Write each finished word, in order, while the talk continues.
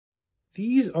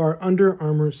These are Under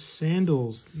Armour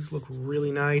sandals. These look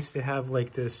really nice. They have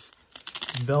like this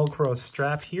Velcro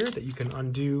strap here that you can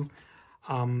undo.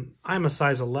 I'm a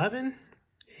size 11,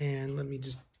 and let me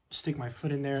just stick my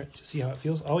foot in there to see how it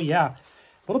feels. Oh yeah, a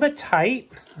little bit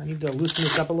tight. I need to loosen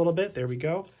this up a little bit. There we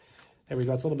go. There we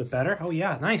go. It's a little bit better. Oh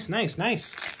yeah, nice, nice,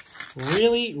 nice.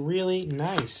 Really, really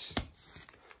nice.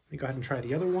 Let me go ahead and try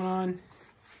the other one on.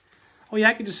 Oh yeah,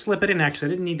 I could just slip it in actually.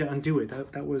 I didn't need to undo it.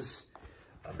 That was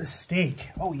a mistake.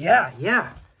 Oh yeah,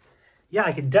 yeah. Yeah,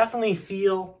 I could definitely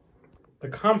feel the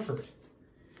comfort.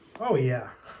 Oh yeah.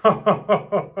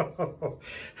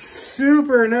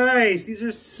 Super nice. These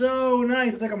are so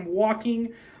nice. It's like I'm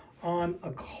walking on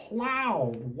a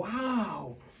cloud.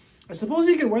 Wow. I suppose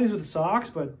you could wear these with socks,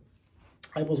 but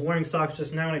I was wearing socks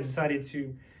just now and I decided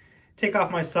to take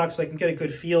off my socks so I can get a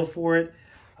good feel for it.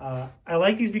 I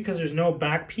like these because there's no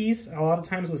back piece. A lot of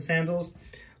times with sandals,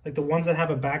 like the ones that have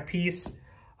a back piece,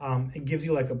 it gives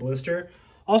you like a blister.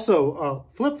 Also,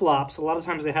 flip-flops, a lot of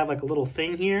times they have like a little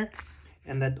thing here,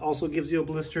 and that also gives you a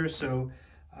blister. So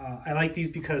I like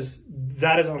these because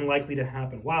that is unlikely to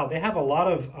happen. Wow, they have a lot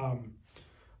of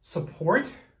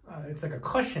support. It's like a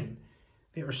cushion.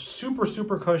 They are super,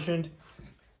 super cushioned.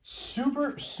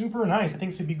 Super, super nice. I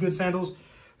think this would be good sandals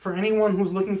for anyone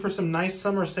who's looking for some nice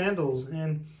summer sandals.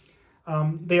 And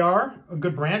they are a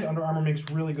good brand. Under Armour makes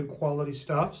really good quality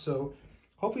stuff. So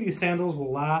hopefully these sandals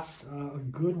will last a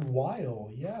good while.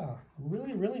 Yeah,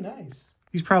 really, really nice.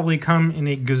 These probably come in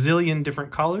a gazillion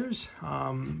different colors,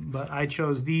 but I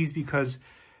chose these because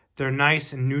they're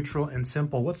nice and neutral and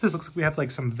simple. What's this? Looks like we have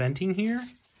like some venting here.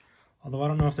 Although I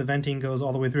don't know if the venting goes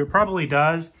all the way through. It probably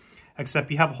does, except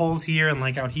you have holes here, and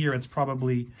like out here, it's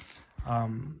probably,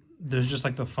 there's just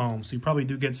like the foam. So you probably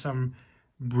do get some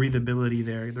breathability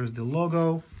there. There's the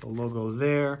logo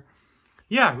there.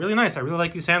 Yeah, really nice. I really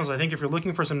like these sandals. I think if you're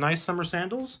looking for some nice summer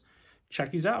sandals, check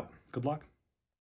these out. Good luck.